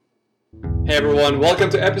Hey everyone, welcome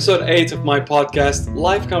to episode 8 of my podcast,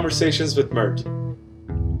 Life Conversations with Mert.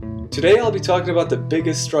 Today I'll be talking about the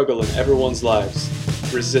biggest struggle in everyone's lives,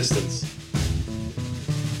 resistance.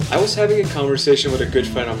 I was having a conversation with a good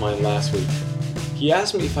friend of mine last week. He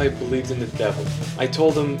asked me if I believed in the devil. I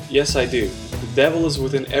told him, yes I do. The devil is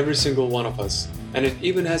within every single one of us, and it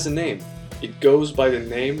even has a name. It goes by the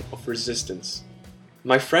name of resistance.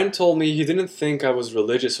 My friend told me he didn't think I was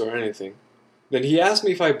religious or anything. Then he asked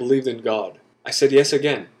me if I believed in God. I said yes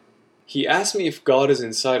again. He asked me if God is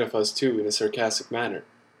inside of us too in a sarcastic manner.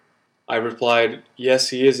 I replied, yes,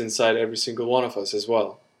 he is inside every single one of us as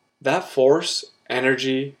well. That force,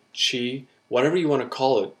 energy, chi, whatever you want to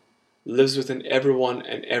call it, lives within everyone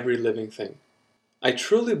and every living thing. I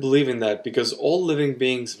truly believe in that because all living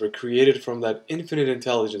beings were created from that infinite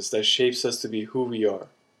intelligence that shapes us to be who we are.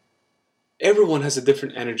 Everyone has a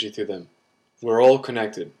different energy to them. We're all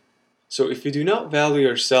connected. So if we do not value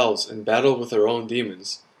ourselves and battle with our own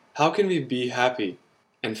demons, how can we be happy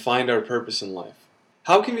and find our purpose in life?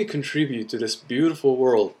 How can we contribute to this beautiful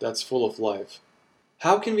world that's full of life?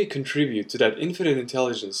 How can we contribute to that infinite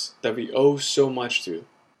intelligence that we owe so much to?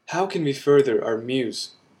 How can we further our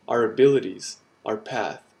muse, our abilities, our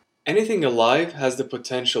path? Anything alive has the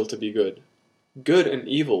potential to be good. Good and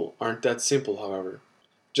evil aren't that simple, however.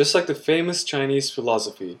 Just like the famous Chinese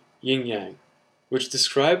philosophy, yin-yang, which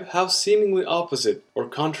describe how seemingly opposite or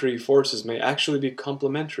contrary forces may actually be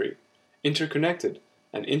complementary, interconnected,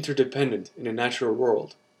 and interdependent in a natural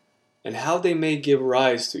world, and how they may give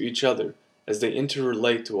rise to each other as they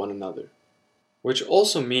interrelate to one another. Which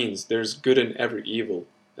also means there's good in every evil,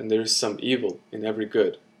 and there is some evil in every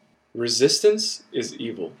good. Resistance is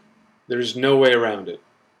evil. There is no way around it.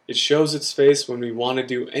 It shows its face when we want to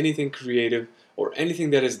do anything creative or anything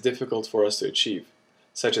that is difficult for us to achieve,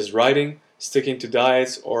 such as writing, sticking to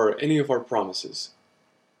diets, or any of our promises.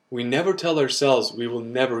 We never tell ourselves we will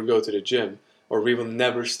never go to the gym or we will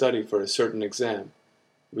never study for a certain exam.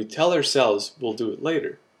 We tell ourselves we'll do it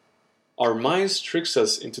later. Our minds tricks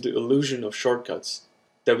us into the illusion of shortcuts,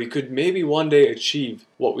 that we could maybe one day achieve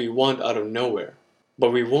what we want out of nowhere. But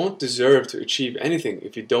we won't deserve to achieve anything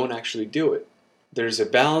if we don't actually do it. There is a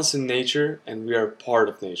balance in nature and we are part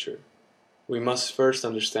of nature. We must first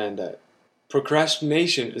understand that.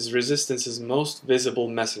 Procrastination is resistance's most visible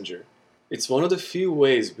messenger. It's one of the few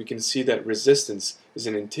ways we can see that resistance is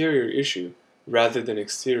an interior issue rather than an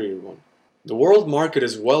exterior one. The world market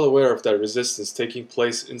is well aware of that resistance taking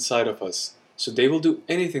place inside of us, so they will do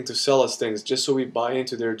anything to sell us things just so we buy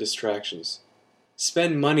into their distractions.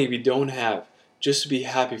 Spend money we don't have just to be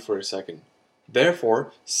happy for a second,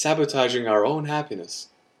 therefore sabotaging our own happiness.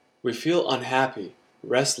 We feel unhappy,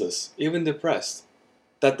 restless, even depressed.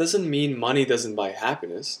 That doesn't mean money doesn't buy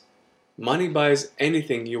happiness. Money buys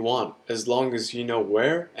anything you want as long as you know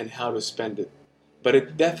where and how to spend it. But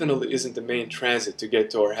it definitely isn't the main transit to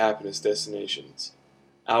get to our happiness destinations.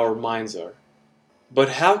 Our minds are. But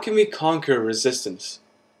how can we conquer resistance?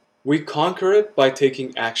 We conquer it by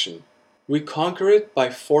taking action. We conquer it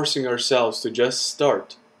by forcing ourselves to just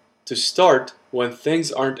start. To start when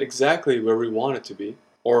things aren't exactly where we want it to be,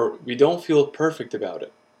 or we don't feel perfect about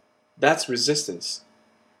it. That's resistance.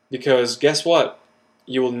 Because guess what?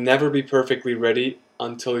 You will never be perfectly ready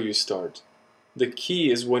until you start. The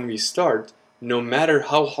key is when we start, no matter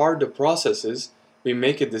how hard the process is, we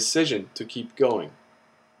make a decision to keep going.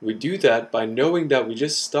 We do that by knowing that we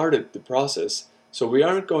just started the process, so we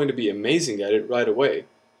aren't going to be amazing at it right away.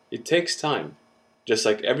 It takes time. Just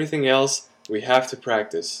like everything else, we have to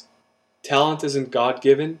practice. Talent isn't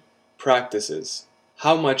God-given, practice is.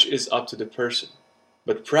 How much is up to the person.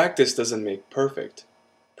 But practice doesn't make perfect.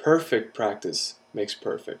 Perfect practice makes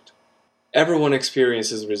perfect. Everyone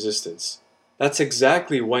experiences resistance. That's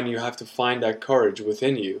exactly when you have to find that courage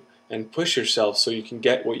within you and push yourself so you can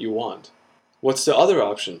get what you want. What's the other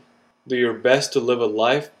option? Do your best to live a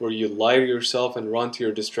life where you lie to yourself and run to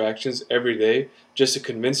your distractions every day just to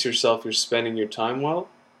convince yourself you're spending your time well?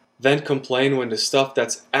 Then complain when the stuff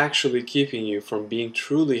that's actually keeping you from being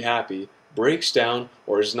truly happy breaks down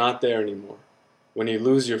or is not there anymore. When you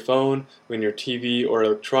lose your phone, when your TV or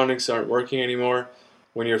electronics aren't working anymore,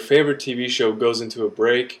 when your favorite TV show goes into a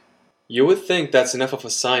break, you would think that's enough of a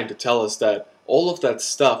sign to tell us that all of that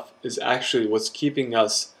stuff is actually what's keeping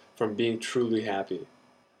us from being truly happy.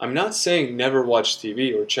 I'm not saying never watch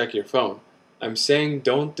TV or check your phone. I'm saying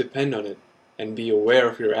don't depend on it and be aware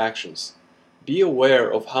of your actions. Be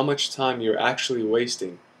aware of how much time you're actually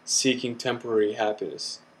wasting seeking temporary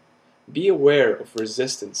happiness. Be aware of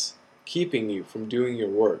resistance keeping you from doing your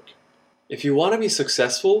work. If you want to be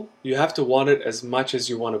successful, you have to want it as much as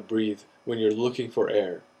you want to breathe when you're looking for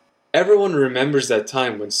air. Everyone remembers that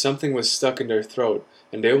time when something was stuck in their throat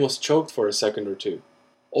and they almost choked for a second or two.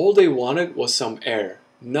 All they wanted was some air,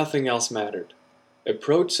 nothing else mattered.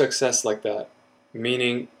 Approach success like that,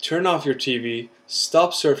 meaning turn off your TV,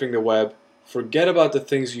 stop surfing the web, forget about the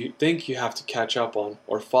things you think you have to catch up on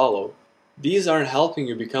or follow. These aren't helping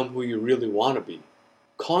you become who you really want to be.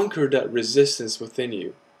 Conquer that resistance within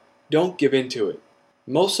you. Don't give in to it.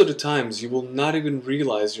 Most of the times you will not even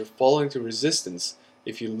realize you're falling to resistance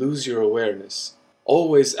if you lose your awareness.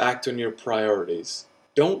 Always act on your priorities.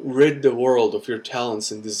 Don't rid the world of your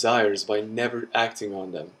talents and desires by never acting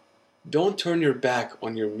on them. Don't turn your back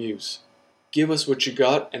on your muse. Give us what you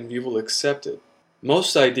got and we will accept it.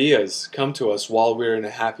 Most ideas come to us while we're in a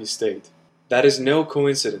happy state. That is no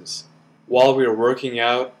coincidence. While we are working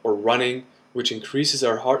out or running, which increases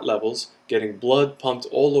our heart levels, getting blood pumped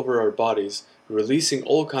all over our bodies, releasing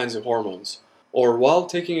all kinds of hormones, or while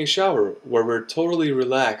taking a shower where we're totally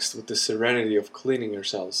relaxed with the serenity of cleaning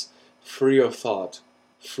ourselves, free of thought,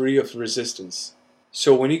 free of resistance.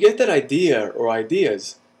 So when you get that idea or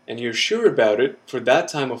ideas, and you're sure about it for that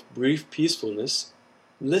time of brief peacefulness,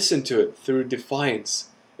 listen to it through defiance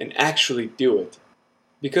and actually do it.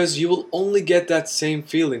 Because you will only get that same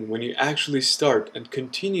feeling when you actually start and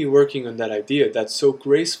continue working on that idea that so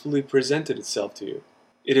gracefully presented itself to you.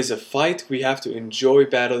 It is a fight we have to enjoy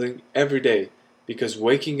battling every day, because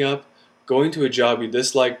waking up, going to a job you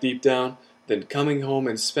dislike deep down, then coming home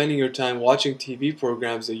and spending your time watching TV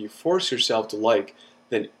programs that you force yourself to like,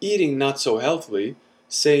 then eating not so healthily,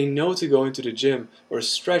 saying no to going to the gym or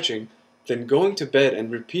stretching, then going to bed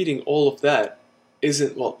and repeating all of that,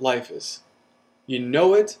 isn't what life is. You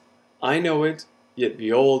know it, I know it, yet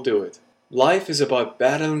we all do it. Life is about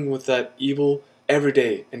battling with that evil every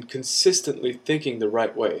day and consistently thinking the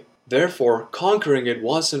right way. Therefore, conquering it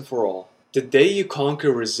once and for all. The day you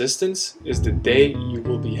conquer resistance is the day you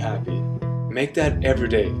will be happy. Make that every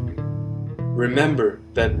day. Remember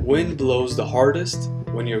that wind blows the hardest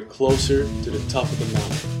when you're closer to the top of the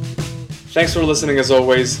mountain. Thanks for listening as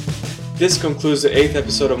always. This concludes the 8th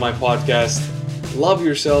episode of my podcast. Love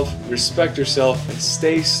yourself, respect yourself, and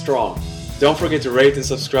stay strong. Don't forget to rate and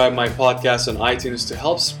subscribe my podcast on iTunes to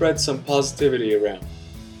help spread some positivity around.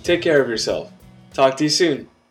 Take care of yourself. Talk to you soon.